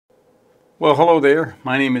Well, hello there.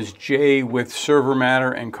 My name is Jay with Server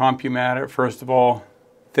Matter and CompuMatter. First of all,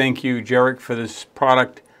 thank you, Jarek, for this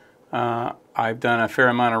product. I've done a fair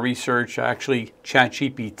amount of research. Actually,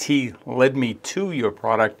 ChatGPT led me to your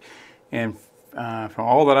product, and from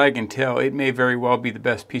all that I can tell, it may very well be the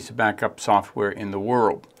best piece of backup software in the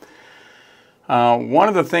world. One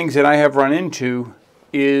of the things that I have run into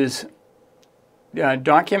is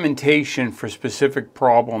documentation for specific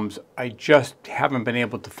problems. I just haven't been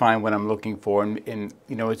able to find what I'm looking for, and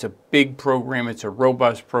you know, it's a big program, it's a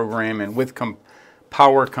robust program, and with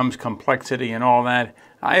power comes complexity and all that.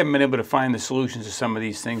 I haven't been able to find the solutions to some of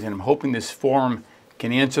these things, and I'm hoping this forum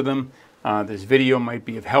can answer them. This video might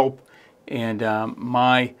be of help, and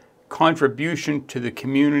my contribution to the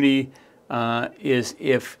community is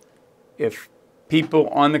if people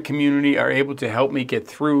on the community are able to help me get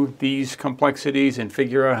through these complexities and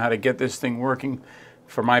figure out how to get this thing working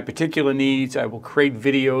for my particular needs, I will create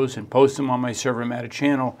videos and post them on my Server Matter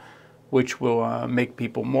channel, which will make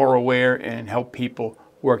people more aware and help people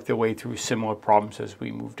work their way through similar problems as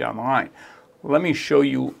we move down the line. Let me show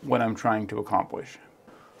you what I'm trying to accomplish.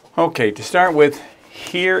 Okay, to start with,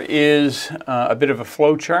 here is a bit of a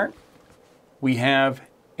flow chart. We have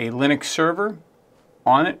a Linux server.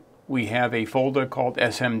 On it, we have a folder called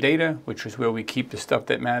SM Data, which is where we keep the stuff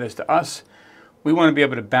that matters to us. We want to be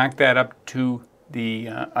able to back that up to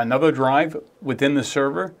another drive within the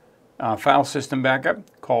server, file system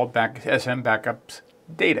backup called SM Backups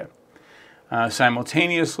Data.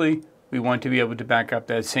 Simultaneously, we want to be able to back up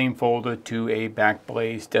that same folder to a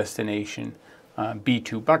backblaze destination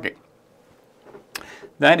B2 bucket.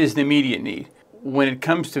 That is the immediate need. When it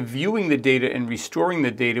comes to viewing the data and restoring the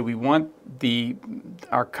data, we want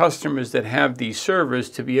our customers that have these servers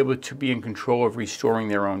to be able to be in control of restoring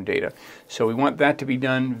their own data. So we want that to be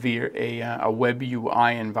done via a web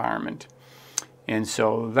UI environment. And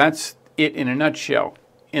so that's it in a nutshell.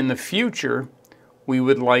 In the future, we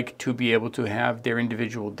would like to be able to have their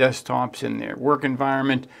individual desktops in their work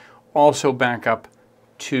environment also back up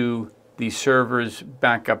to the server's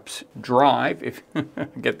backups drive, if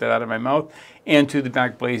get that out of my mouth, and to the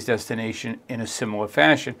backblaze destination in a similar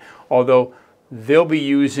fashion. Although they'll be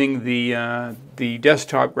using the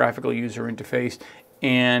desktop graphical user interface,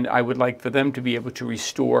 and I would like for them to be able to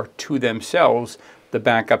restore to themselves the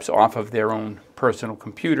backups off of their own personal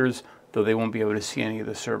computers, though they won't be able to see any of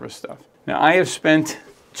the server stuff. Now, I have spent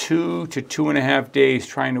 2 to 2.5 days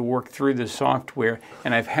trying to work through the software,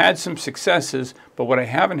 and I've had some successes, but what I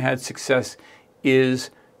haven't had success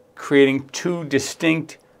is creating two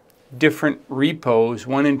distinct different repos,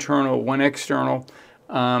 one internal, one external,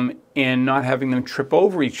 and not having them trip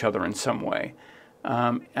over each other in some way.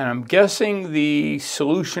 And I'm guessing the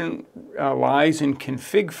solution lies in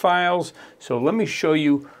config files, so let me show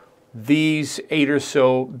you these 8 or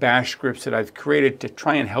so bash scripts that I've created to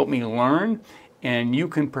try and help me learn, and you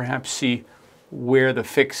can perhaps see where the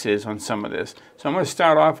fix is on some of this. So I'm going to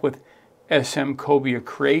start off with SM Kopia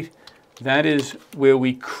create. That is where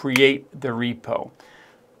we create the repo.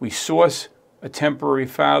 We source a temporary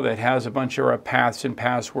file that has a bunch of our paths and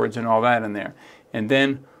passwords and all that in there. And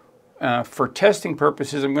then for testing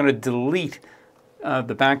purposes, I'm going to delete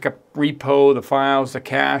the backup repo, the files, the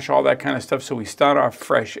cache, all that kind of stuff, so we start off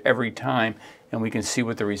fresh every time and we can see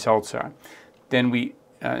what the results are. Then we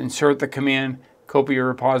insert the command Kopia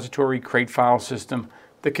repository, create file system,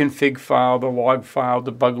 the config file, the log file,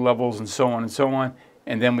 the bug levels, and so on,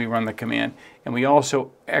 and then we run the command. And we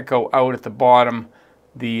also echo out at the bottom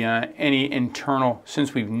the any internal,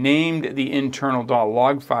 since we've named the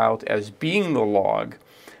internal.log file as being the log,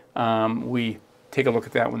 we take a look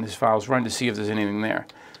at that when this file is run to see if there's anything there.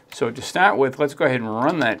 So to start with, let's go ahead and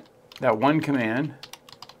run that one command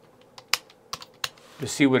to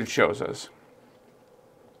see what it shows us.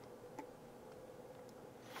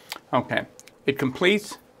 Okay, it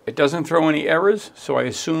completes. It doesn't throw any errors, so I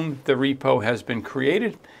assume the repo has been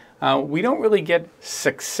created. We don't really get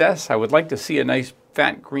success. I would like to see a nice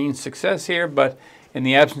fat green success here, but in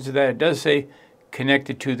the absence of that, it does say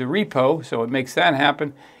connected to the repo, so it makes that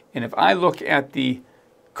happen. And if I look at the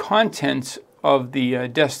contents of the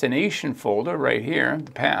destination folder right here,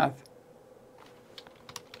 the path,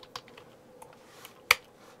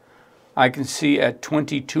 I can see at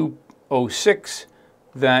 2206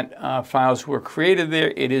 that files were created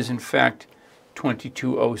there. It is in fact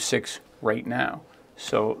 2206 right now.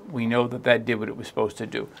 So we know that that did what it was supposed to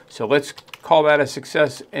do. So let's call that a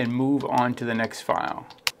success and move on to the next file.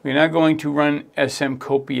 We're now going to run SM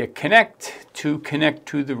Kopia connect to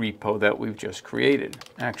the repo that we've just created.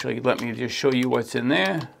 Actually, let me just show you what's in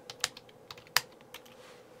there.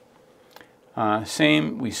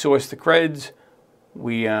 Same, we source the creds,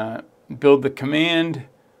 we build the command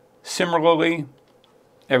similarly.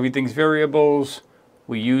 Everything's variables.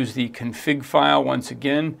 We use the config file once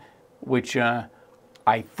again, which I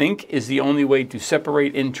think is the only way to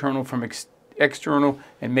separate internal from external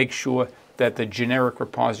and make sure that the generic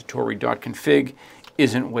repository.config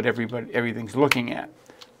isn't what everything's looking at.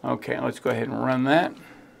 Okay, let's go ahead and run that.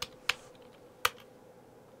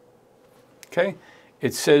 Okay,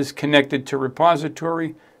 it says connected to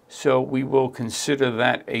repository, so we will consider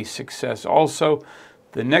that a success also.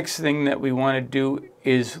 The next thing that we want to do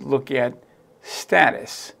is look at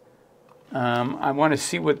status. I want to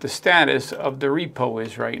see what the status of the repo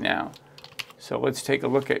is right now. So let's take a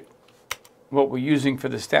look at what we're using for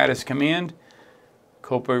the status command.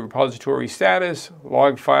 Kopia repository status,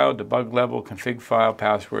 log file, debug level, config file,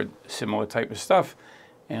 password, similar type of stuff.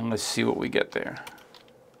 And let's see what we get there.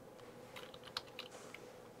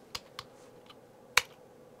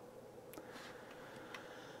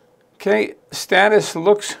 Okay, status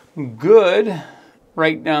looks good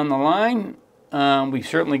right down the line. We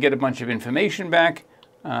certainly get a bunch of information back.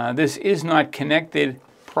 This is not connected,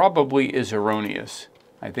 probably is erroneous.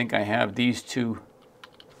 I think I have these two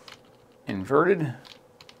inverted.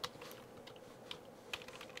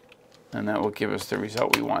 And that will give us the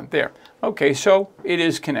result we want there. Okay, so it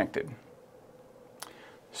is connected.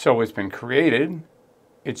 So it's been created,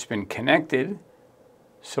 it's been connected.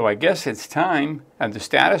 So I guess it's time, and the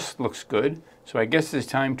status looks good, so I guess it's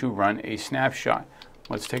time to run a snapshot.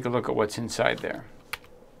 Let's take a look at what's inside there.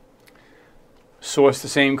 Source the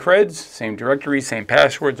same creds, same directories, same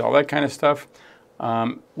passwords, all that kind of stuff.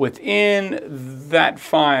 Within that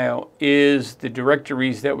file is the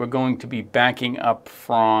directories that we're going to be backing up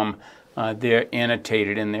from. They're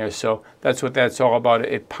annotated in there, so that's what that's all about.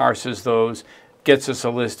 It parses those, gets us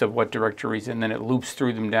a list of what directories, and then it loops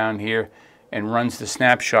through them down here and runs the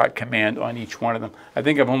snapshot command on each one of them. I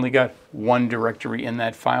think I've only got one directory in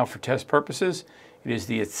that file for test purposes. It is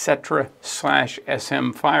the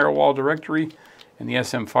etc/sm firewall directory, and the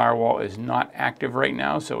sm firewall is not active right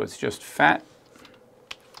now, so it's just fat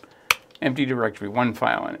empty directory, one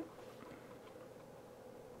file in it.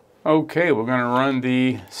 Okay, we're going to run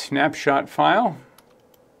the snapshot file.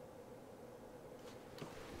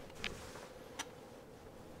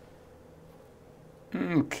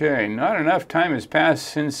 Okay, not enough time has passed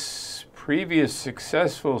since previous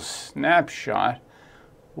successful snapshot.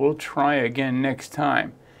 We'll try again next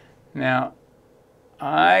time. Now,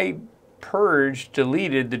 I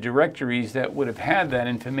deleted the directories that would have had that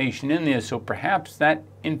information in there, so perhaps that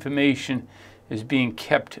information is being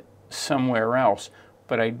kept somewhere else.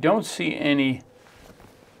 But I don't see any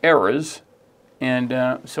errors. And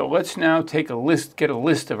so let's now take a list, get a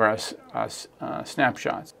list of our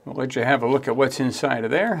snapshots. We'll let you have a look at what's inside of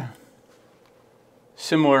there.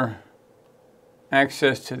 Similar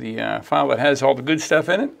access to the file that has all the good stuff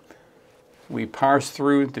in it. We parse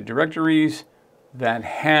through the directories that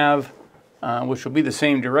have, which will be the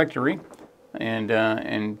same directory,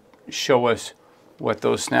 and show us what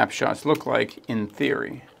those snapshots look like in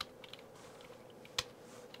theory.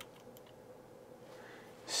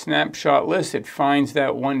 Snapshot list, it finds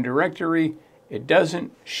that one directory. It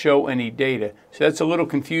doesn't show any data. So that's a little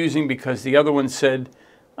confusing because the other one said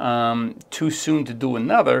too soon to do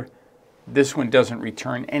another. This one doesn't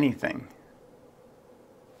return anything.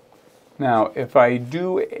 Now, if I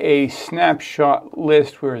do a snapshot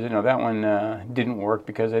list, where is it? No, that one didn't work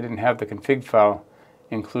because I didn't have the config file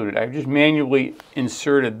included. I just manually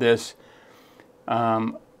inserted this,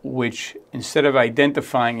 which instead of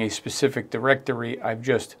identifying a specific directory, I've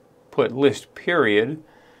just put list period,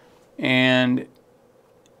 and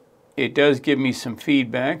it does give me some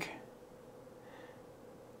feedback.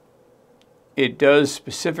 It does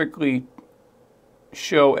specifically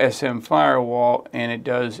show SM firewall, and it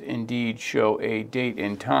does indeed show a date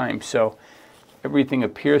and time, so everything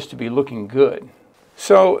appears to be looking good.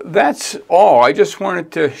 So that's all. I just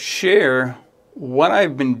wanted to share what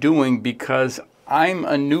I've been doing because I'm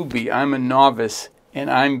a newbie, I'm a novice, and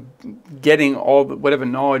I'm getting all the, whatever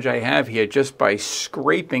knowledge I have here just by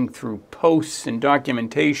scraping through posts and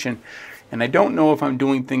documentation, and I don't know if I'm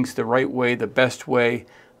doing things the right way, the best way.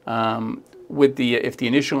 If the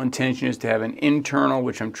initial intention is to have an internal,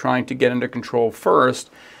 which I'm trying to get under control first,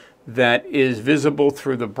 that is visible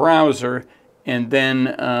through the browser, and then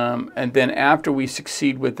after we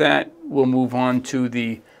succeed with that, we'll move on to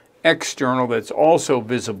the external that's also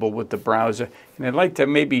visible with the browser. And I'd like to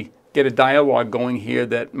maybe get a dialogue going here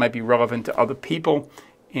that might be relevant to other people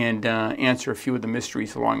and answer a few of the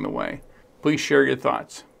mysteries along the way. Please share your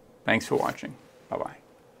thoughts. Thanks for watching. Bye-bye.